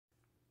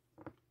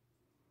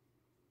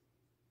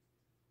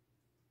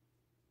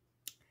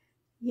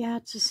Yeah,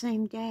 it's the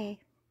same day.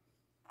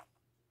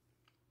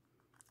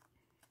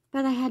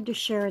 But I had to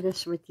share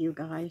this with you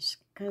guys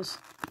because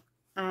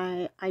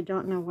I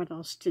don't know what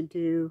else to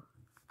do.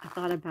 I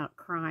thought about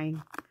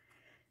crying,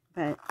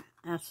 but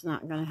that's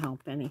not going to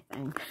help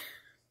anything.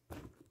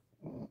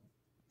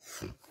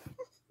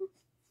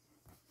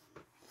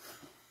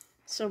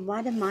 So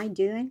what am I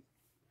doing?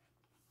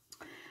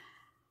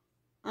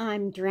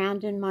 I'm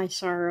drowning my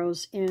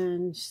sorrows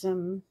in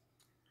some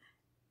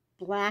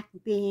black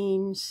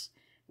beans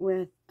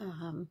with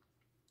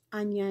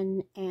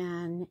onion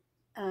and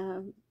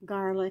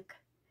garlic,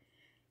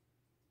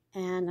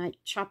 and I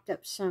chopped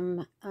up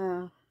some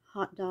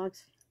hot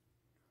dogs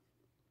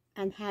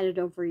and had it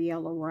over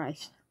yellow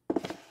rice.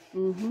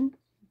 Oh,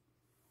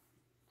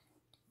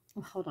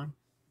 hold on.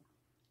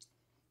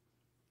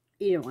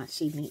 You don't want to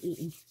see me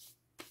eating.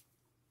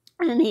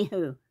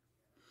 Anywho,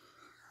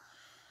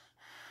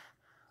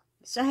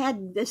 so I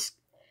had this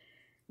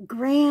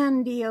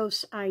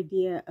grandiose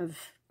idea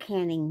of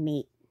canning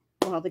meat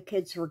while the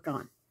kids were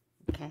gone.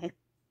 Okay.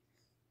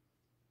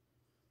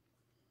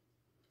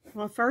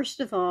 Well, first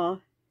of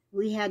all,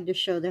 we had to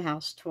show the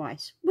house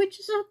twice, which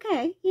is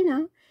okay, you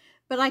know,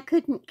 but I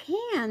couldn't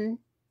can,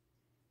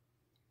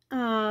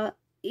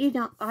 you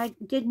know, I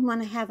didn't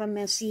want to have a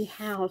messy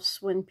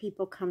house when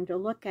people come to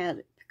look at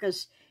it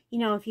because, you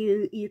know, if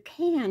you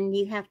can,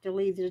 you have to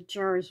leave the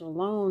jars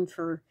alone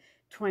for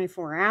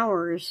 24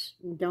 hours.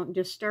 Don't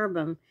disturb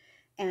them.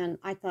 And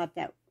I thought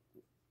that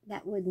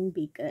wouldn't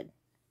be good.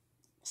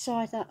 So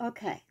I thought,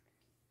 okay,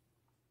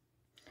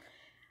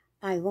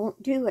 I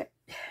won't do it.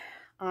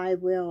 I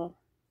will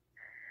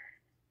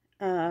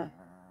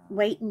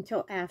wait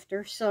until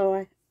after. So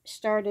I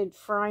started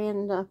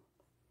frying the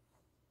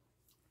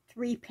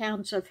 3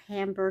 pounds of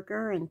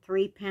hamburger and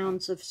 3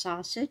 pounds of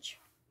sausage.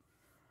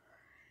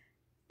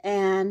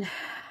 And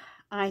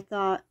I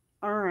thought,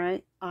 all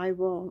right, I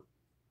will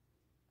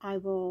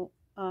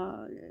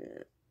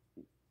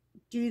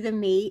do the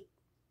meat,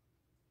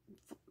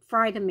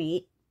 fry the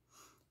meat,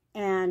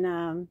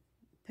 and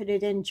put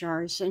it in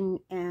jars and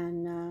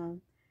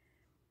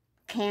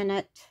can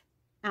it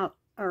out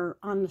or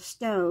on the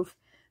stove.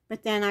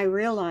 But then I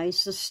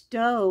realized the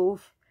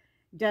stove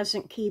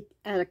doesn't keep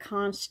at a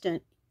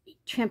constant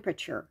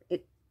temperature.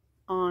 It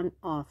on,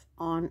 off,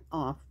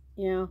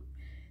 you know.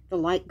 The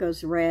light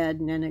goes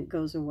red and then it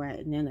goes away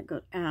and then it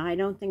goes. I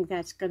don't think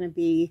that's going to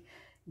be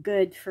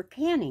good for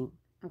canning,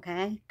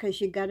 okay?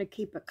 Because you got to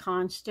keep a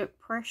constant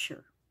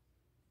pressure.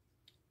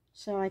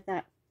 So I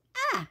thought,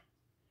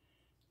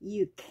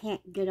 you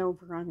can't get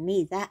over on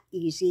me that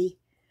easy.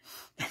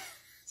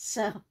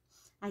 So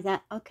I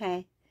thought,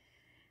 okay,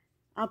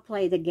 I'll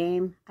play the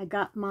game. I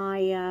got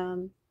my,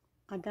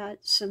 I got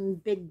some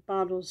big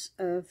bottles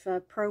of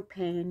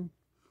propane,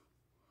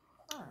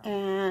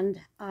 and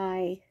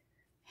I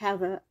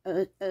have a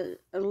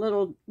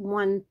little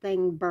one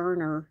thing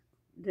burner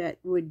that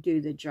would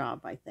do the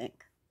job, I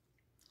think.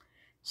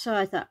 So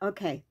I thought,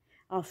 okay,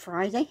 I'll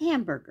fry the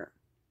hamburger,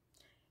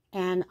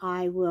 and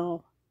I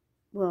will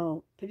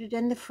put it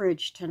in the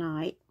fridge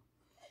tonight,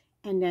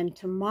 and then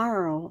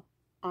tomorrow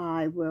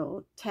I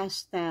will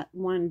test that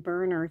one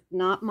burner,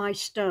 not my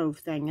stove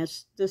thing.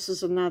 This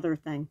is another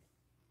thing.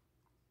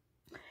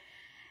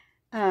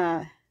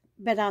 But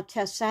I'll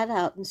test that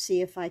out and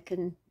see if I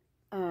can,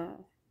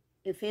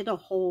 if it'll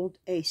hold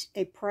a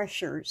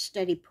pressure,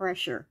 steady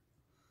pressure.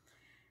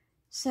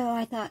 So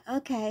I thought,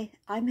 okay,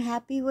 I'm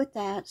happy with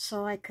that.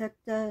 So I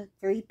cooked the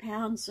 3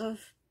 pounds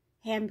of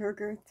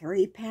hamburger,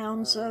 3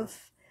 pounds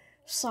of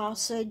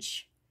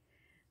sausage.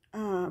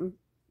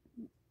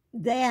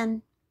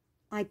 Then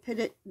I put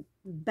it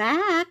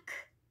back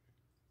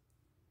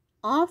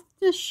off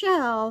the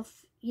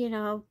shelf, you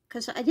know,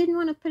 because I didn't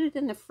want to put it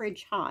in the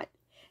fridge hot.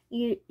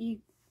 You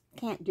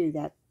can't do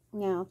that.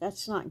 No,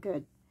 that's not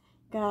good.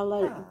 Gotta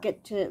let it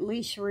get to at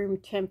least room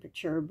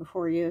temperature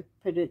before you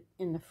put it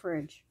in the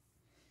fridge.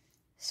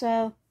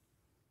 So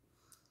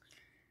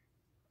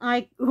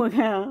I went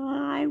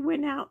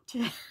out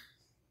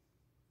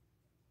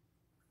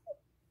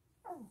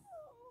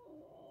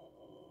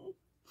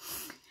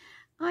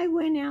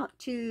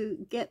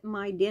to get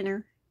my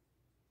dinner,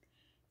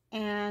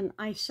 and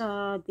I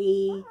saw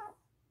the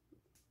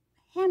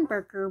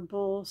hamburger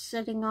bowl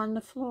sitting on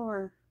the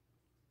floor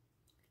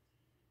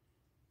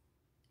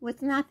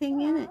with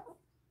nothing in it.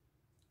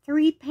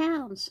 3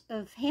 pounds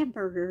of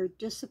hamburger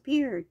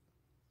disappeared.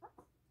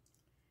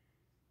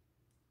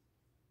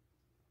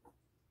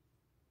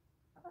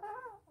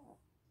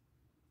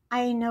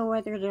 I didn't know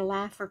whether to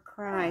laugh or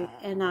cry,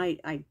 and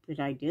but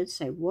I did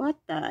say, what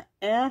the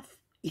F?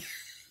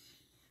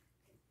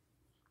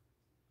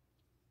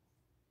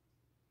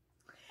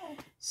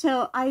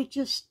 So I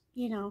just,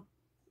 you know,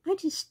 I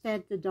just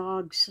fed the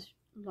dogs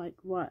like,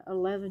 what,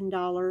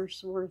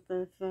 $11 worth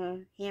of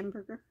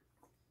hamburger.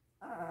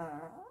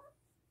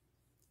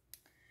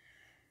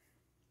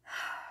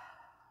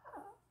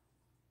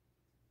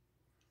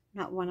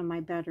 Not one of my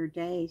better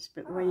days,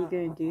 but what are you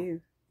going to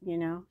do, you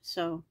know?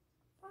 So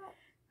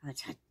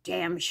it's a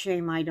damn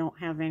shame I don't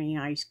have any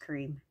ice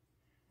cream.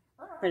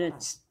 But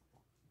it's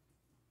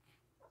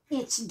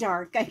It's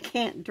dark. I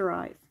can't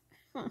drive.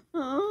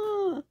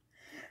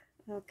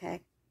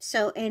 Okay.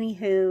 So,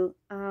 anywho,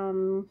 I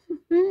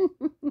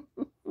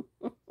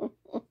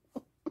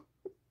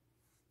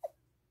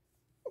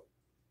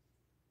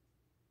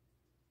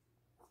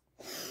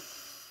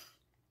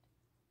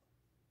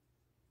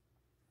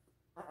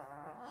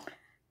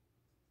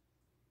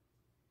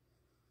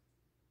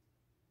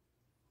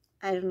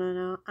don't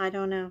know. I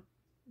don't know.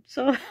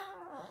 So,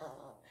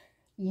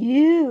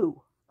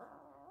 you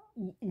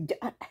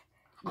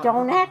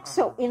don't act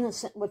so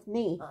innocent with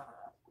me.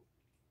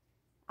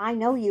 I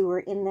know you were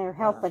in there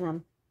helping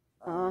him.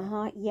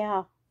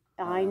 Yeah,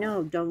 I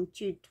know.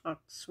 Don't you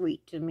talk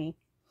sweet to me.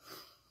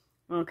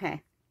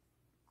 Okay.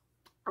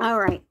 All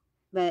right,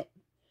 but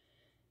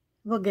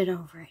we'll get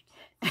over it.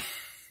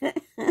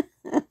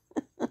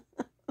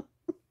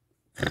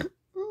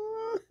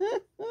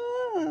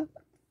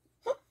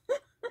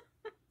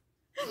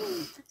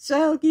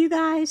 So, you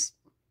guys,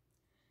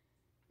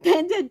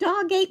 the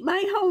dog ate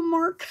my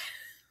homework.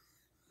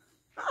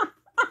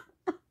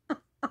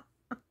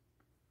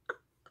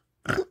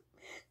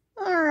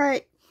 All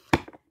right.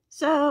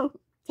 So,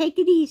 take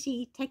it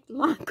easy. Take the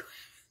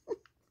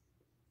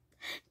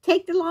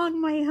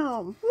long way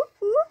home. Whoop,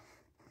 whoop.